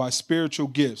edified by spiritual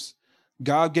gifts.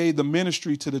 God gave the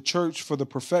ministry to the church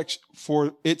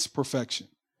for its perfection.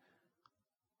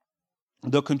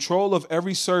 The control of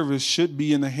every service should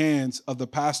be in the hands of the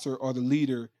pastor or the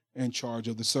leader in charge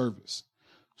of the service.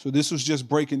 So this was just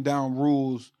breaking down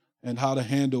rules and how to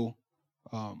handle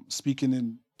speaking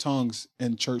in tongues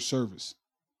in church service.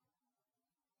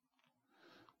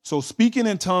 So speaking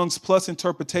in tongues plus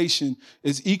interpretation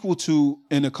is equal to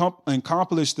and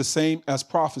accomplish the same as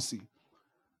prophecy.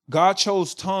 God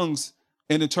chose tongues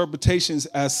and interpretations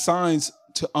as signs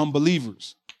to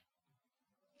unbelievers.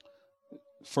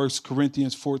 1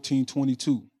 Corinthians 14,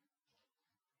 22.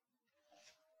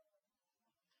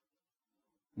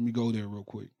 Let me go there real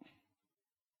quick.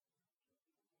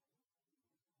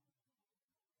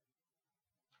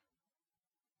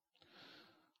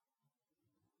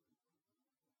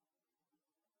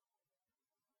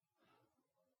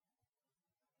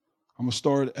 I'm going to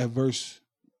start at verse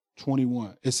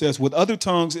 21. It says, with other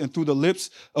tongues and through the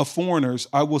lips of foreigners,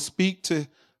 I will speak to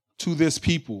this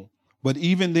people, But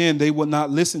even then they would not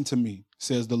listen to me,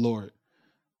 says the Lord.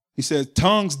 He says,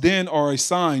 tongues then are a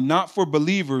sign, not for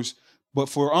believers, but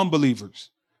for unbelievers.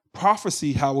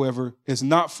 Prophecy, however, is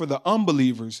not for the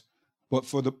unbelievers, but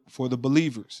for the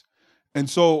believers. And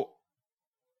so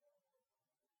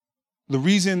the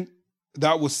reason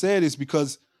that was said is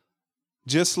because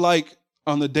just like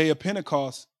on the day of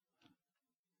Pentecost,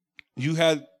 you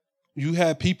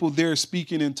had people there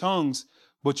speaking in tongues,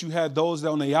 but you had those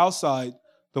on the outside,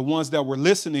 the ones that were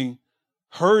listening,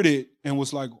 heard it and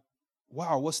was like,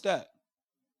 wow, what's that?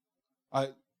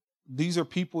 These are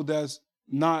people that's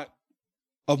not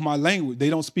of my language. They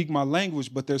don't speak my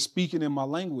language, but they're speaking in my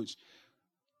language.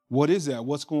 What is that?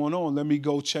 What's going on? Let me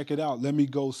go check it out. Let me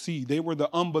go see. They were the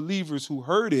unbelievers who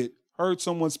heard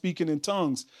someone speaking in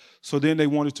tongues. So then they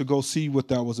wanted to go see what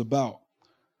that was about.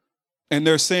 And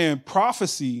they're saying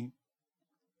prophecy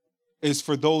is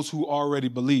for those who already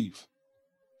believe.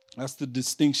 That's the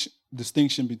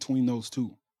distinction between those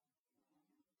two.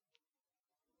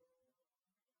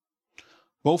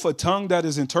 Both a tongue that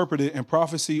is interpreted and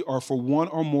prophecy are for one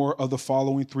or more of the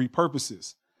following three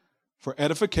purposes: for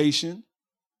edification,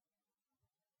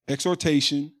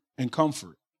 exhortation, and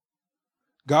comfort.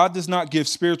 God does not give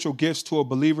spiritual gifts to a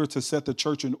believer to set the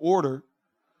church in order,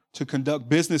 to conduct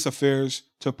business affairs,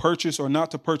 to purchase or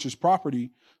not to purchase property,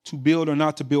 to build or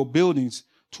not to build buildings,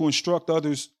 to instruct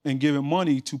others and give them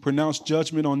money, to pronounce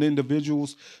judgment on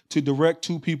individuals, to direct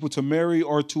two people to marry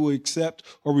or to accept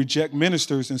or reject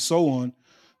ministers, and so on.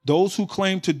 Those who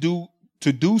claim to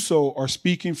do so are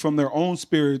speaking from their own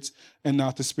spirits and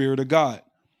not the Spirit of God.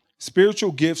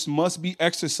 Spiritual gifts must be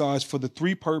exercised for the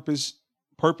three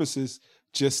purposes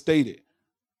just stated: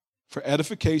 for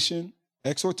edification,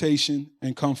 exhortation,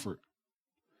 and comfort.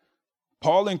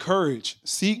 Paul encouraged,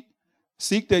 seek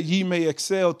that ye may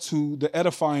excel to the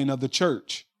edifying of the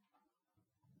church.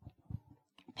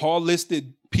 Paul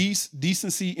listed peace,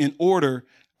 decency, and order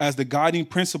as the guiding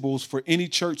principles for any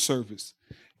church service.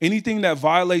 Anything that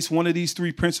violates one of these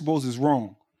three principles is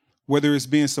wrong, whether it's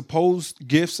being supposed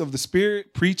gifts of the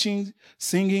Spirit, preaching,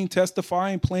 singing,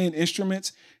 testifying, playing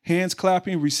instruments, hands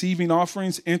clapping, receiving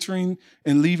offerings, entering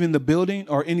and leaving the building,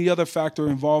 or any other factor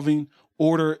involving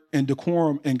order and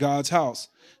decorum in God's house.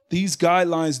 These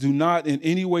guidelines do not in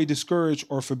any way discourage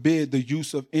or forbid the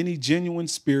use of any genuine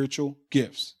spiritual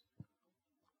gifts.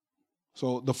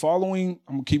 So I'm going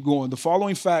to keep going. The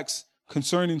following facts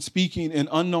concerning speaking in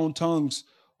unknown tongues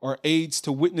are aids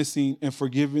to witnessing and for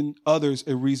giving others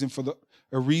a reason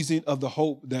of the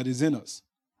hope that is in us.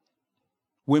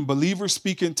 When believers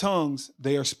speak in tongues,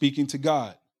 they are speaking to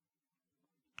God.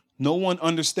 No one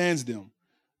understands them.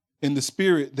 In the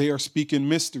Spirit, they are speaking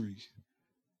mysteries.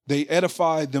 They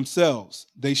edify themselves.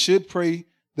 They should pray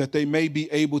that they may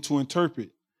be able to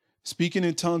interpret. Speaking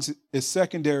in tongues is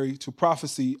secondary to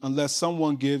prophecy unless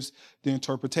someone gives the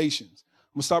interpretations.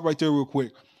 I'm going to stop right there real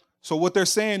quick. So what they're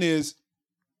saying is,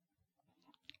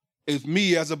 if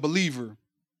me as a believer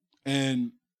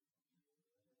and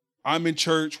I'm in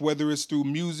church, whether it's through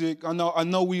music, I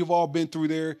know we've all been through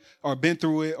there or been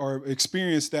through it or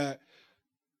experienced that.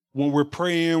 When we're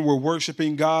praying, we're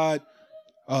worshiping God,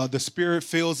 the Spirit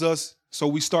fills us, so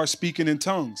we start speaking in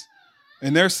tongues.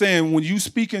 And they're saying when you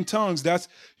speak in tongues,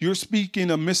 you're speaking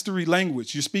a mystery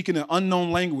language. You're speaking an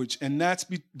unknown language, and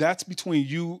that's between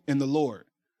you and the Lord.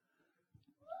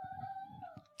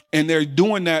 And they're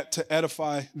doing that to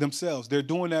edify themselves. They're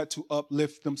doing that to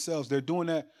uplift themselves. They're doing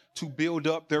that to build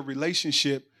up their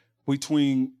relationship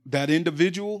between that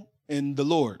individual and the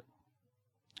Lord.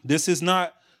 This is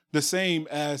not the same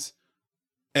as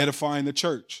edifying the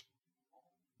church.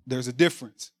 There's a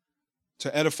difference.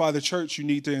 To edify the church, you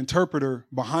need the interpreter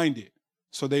behind it,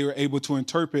 so they are able to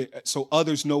interpret so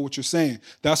others know what you're saying.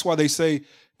 That's why they say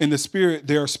in the Spirit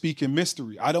they are speaking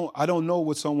mystery. I don't know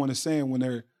what someone is saying when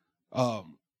they're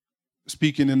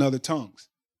speaking in other tongues.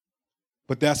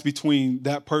 But that's between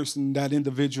that person, that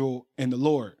individual, and the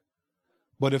Lord.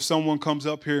 But if someone comes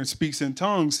up here and speaks in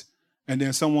tongues and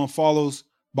then someone follows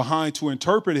behind to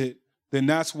interpret it, then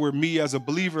that's where me as a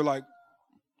believer, like,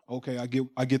 okay,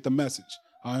 I get the message.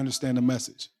 I understand the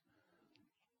message.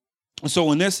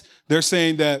 So in this, they're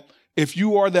saying that if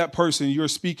you are that person, you're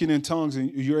speaking in tongues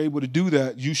and you're able to do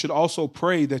that, you should also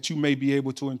pray that you may be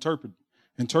able to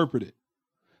interpret it.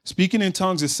 Speaking in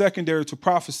tongues is secondary to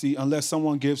prophecy unless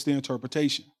someone gives the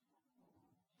interpretation.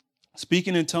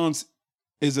 Speaking in tongues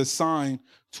is a sign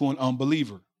to an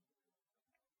unbeliever.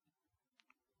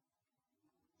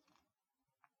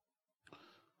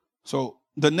 So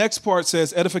the next part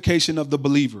says edification of the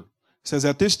believer. It says,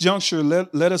 at this juncture,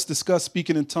 let us discuss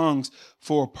speaking in tongues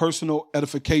for personal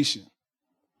edification.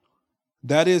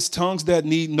 That is, tongues that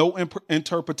need no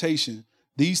interpretation.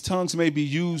 These tongues may be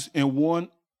used in one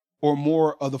or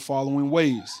more of the following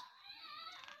ways.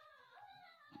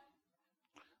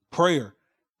 Prayer.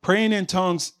 Praying in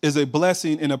tongues is a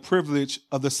blessing and a privilege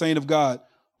of the saint of God.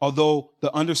 Although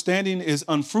the understanding is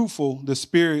unfruitful, the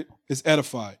spirit is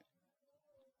edified.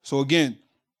 So again,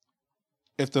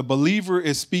 if the believer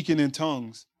is speaking in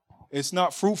tongues, it's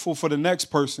not fruitful for the next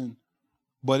person,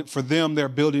 but for them, they're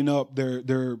building up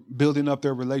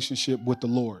their relationship with the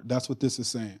Lord. That's what this is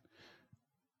saying.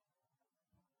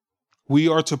 We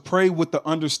are to pray with the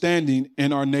understanding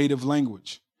in our native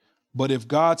language. But if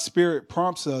God's Spirit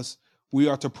prompts us, we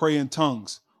are to pray in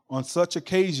tongues. On such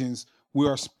occasions, we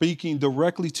are speaking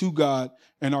directly to God,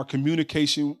 and our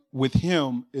communication with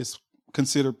Him is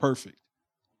considered perfect.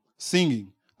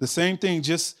 Singing. The same thing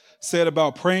just said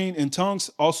about praying in tongues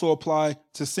also apply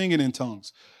to singing in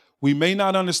tongues. We may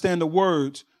not understand the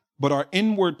words, but our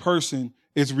inward person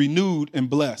is renewed and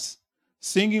blessed.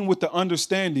 Singing with the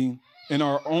understanding in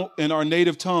our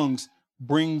native tongues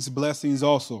brings blessings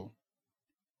also.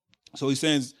 So he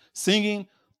says, singing,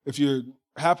 if you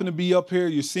happen to be up here,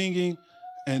 you're singing,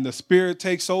 and the Spirit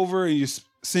takes over and you're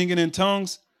singing in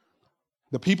tongues,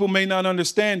 the people may not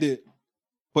understand it,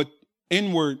 but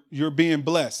inward, you're being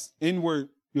blessed. Inward,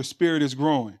 your spirit is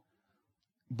growing.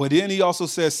 But then he also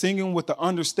says singing with the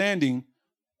understanding,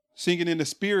 singing in the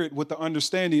Spirit with the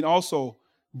understanding also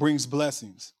brings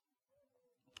blessings.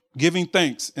 Giving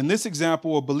thanks. In this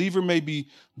example, a believer may be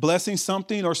blessing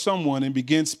something or someone and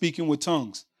begin speaking with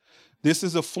tongues. This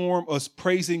is a form of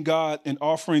praising God and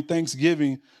offering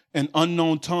thanksgiving in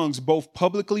unknown tongues, both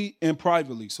publicly and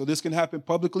privately. So this can happen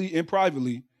publicly and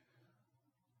privately,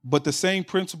 but the same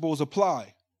principles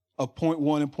apply of point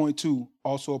 1 and point 2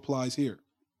 also applies here.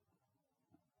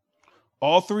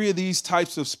 All three of these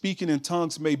types of speaking in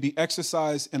tongues may be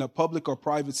exercised in a public or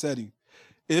private setting.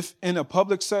 If in a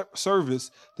public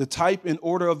service, the type and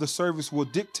order of the service will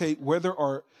dictate whether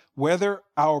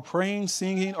our praying,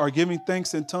 singing, or giving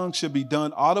thanks in tongues should be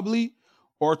done audibly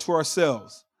or to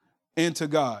ourselves and to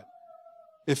God.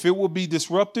 If it will be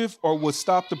disruptive or would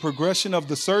stop the progression of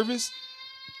the service,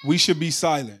 we should be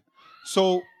silent.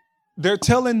 So they're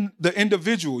telling the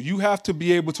individual, you have to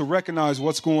be able to recognize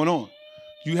what's going on.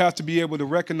 You have to be able to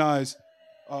recognize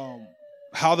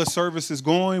how the service is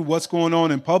going, what's going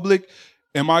on in public.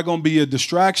 Am I going to be a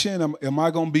distraction? Am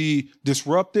I going to be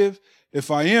disruptive?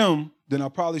 If I am, then I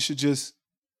probably should just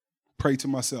pray to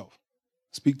myself.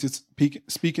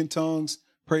 Speak in tongues,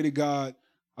 pray to God.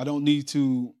 I don't need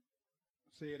to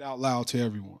say it out loud to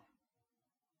everyone.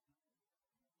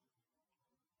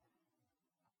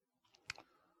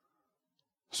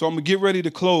 So I'm going to get ready to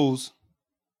close.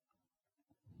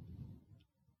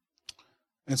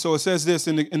 And so it says this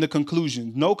in the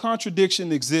conclusion. No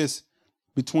contradiction exists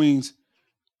between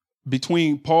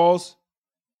Paul's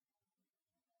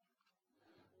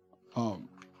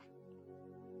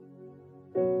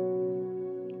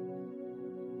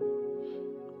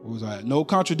No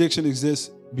contradiction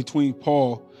exists between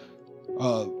Paul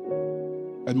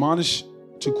admonish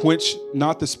to quench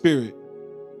not the spirit.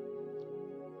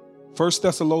 1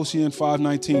 Thessalonians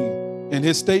 5:19. In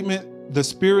his statement, the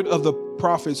spirit of the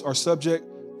prophets are subject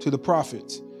to the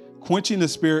prophets. Quenching the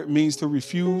spirit means to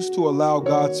refuse to allow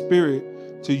God's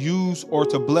spirit to use or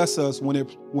to bless us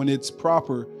when it's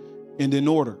proper and in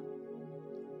order.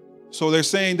 So they're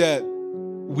saying that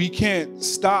we can't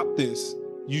stop this.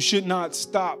 You should not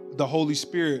stop the Holy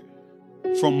Spirit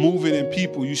from moving in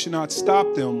people. You should not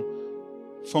stop them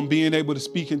from being able to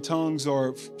speak in tongues,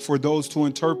 or for those to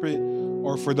interpret,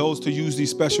 or for those to use these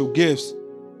special gifts.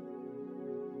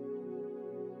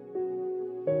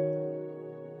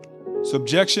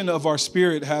 Subjection of our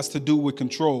spirit has to do with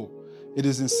control. It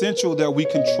is essential that we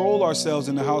control ourselves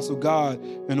in the house of God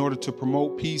in order to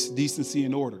promote peace, decency,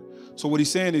 and order. So what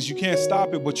he's saying is you can't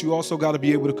stop it, but you also got to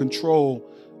be able to control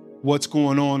what's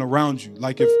going on around you.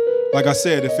 Like I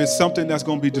said, if it's something that's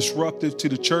going to be disruptive to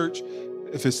the church,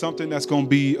 if it's something that's going to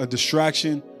be a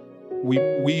distraction,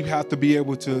 we have to be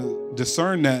able to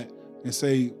discern that and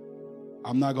say,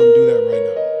 I'm not going to do that right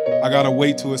now. I got to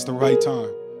wait till it's the right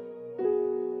time.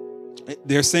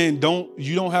 They're saying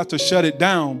you don't have to shut it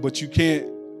down, but you can't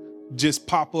just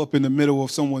pop up in the middle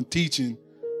of someone teaching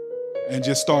and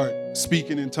just start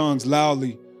speaking in tongues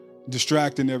loudly,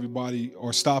 distracting everybody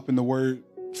or stopping the word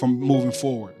from moving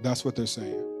forward. That's what they're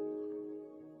saying.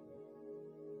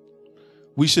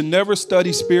 We should never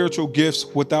study spiritual gifts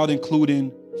without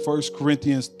including 1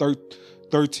 Corinthians chapter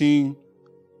 13,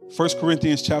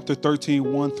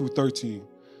 1 through 13.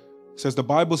 It says the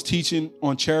Bible's teaching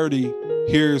on charity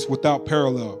here is without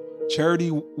parallel. Charity,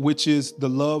 which is the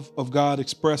love of God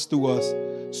expressed through us,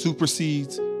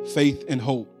 supersedes faith and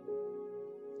hope.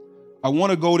 I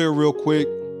want to go there real quick.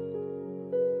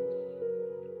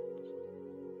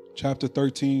 Chapter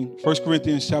 13, 1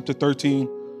 Corinthians chapter 13,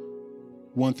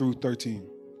 1 through 13.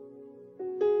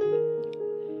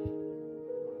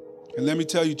 And let me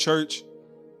tell you, church,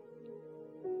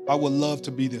 I would love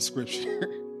to be this scripture.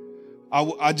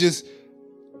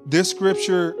 This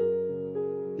scripture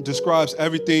describes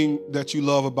everything that you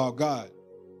love about God.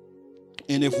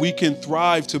 And if we can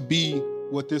thrive to be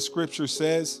what this scripture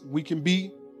says we can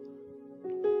be,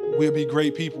 we'll be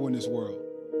great people in this world.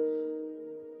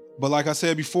 But like I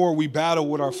said before, we battle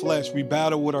with our flesh. We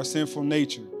battle with our sinful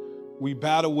nature. We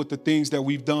battle with the things that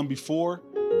we've done before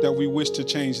that we wish to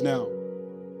change now.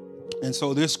 And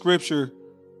so this scripture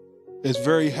is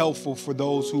very helpful for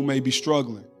those who may be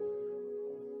struggling.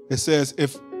 It says,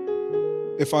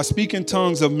 if I speak in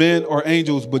tongues of men or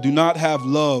angels but do not have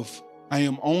love, I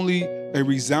am only a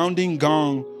resounding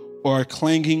gong or a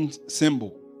clanging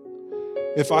cymbal.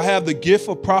 If I have the gift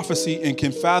of prophecy and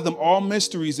can fathom all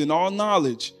mysteries and all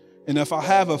knowledge, and if I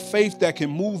have a faith that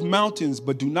can move mountains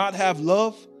but do not have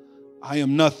love, I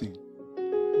am nothing.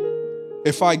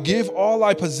 If I give all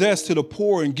I possess to the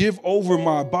poor and give over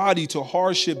my body to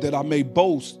hardship that I may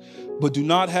boast, but do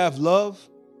not have love,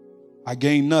 I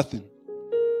gain nothing.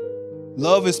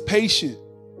 Love is patient.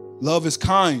 Love is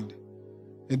kind.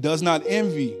 It does not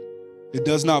envy. It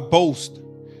does not boast.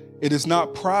 It is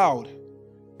not proud.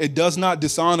 It does not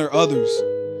dishonor others.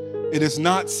 It is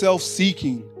not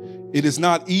self-seeking. It is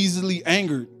not easily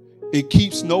angered. It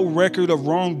keeps no record of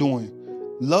wrongdoing.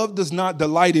 Love does not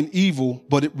delight in evil,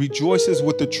 but it rejoices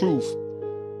with the truth.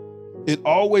 It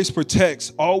always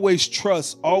protects, always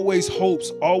trusts, always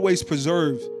hopes, always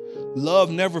preserves.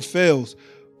 Love never fails.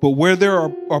 But where there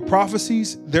are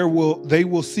prophecies, they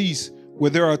will cease. Where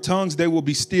there are tongues, they will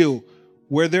be still.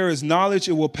 Where there is knowledge,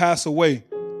 it will pass away.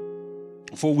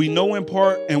 For we know in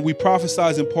part and we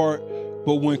prophesy in part,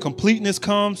 but when completeness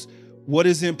comes, what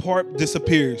is in part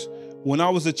disappears. When I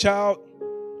was a child,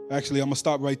 actually, I'm going to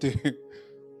stop right there.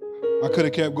 I could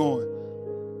have kept going.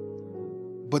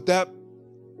 But that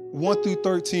 1 through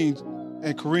 13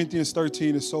 and Corinthians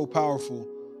 13 is so powerful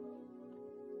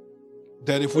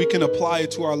that if we can apply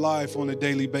it to our life on a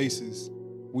daily basis,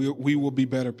 we will be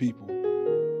better people.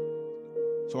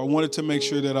 So I wanted to make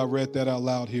sure that I read that out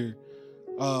loud here.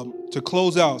 To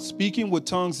close out, speaking with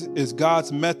tongues is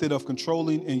God's method of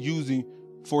controlling and using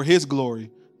for his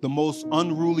glory the most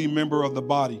unruly member of the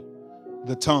body,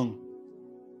 the tongue.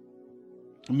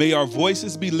 May our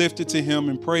voices be lifted to him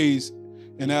in praise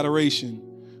and adoration,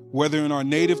 whether in our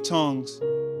native tongues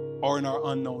or in our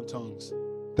unknown tongues.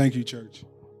 Thank you, church.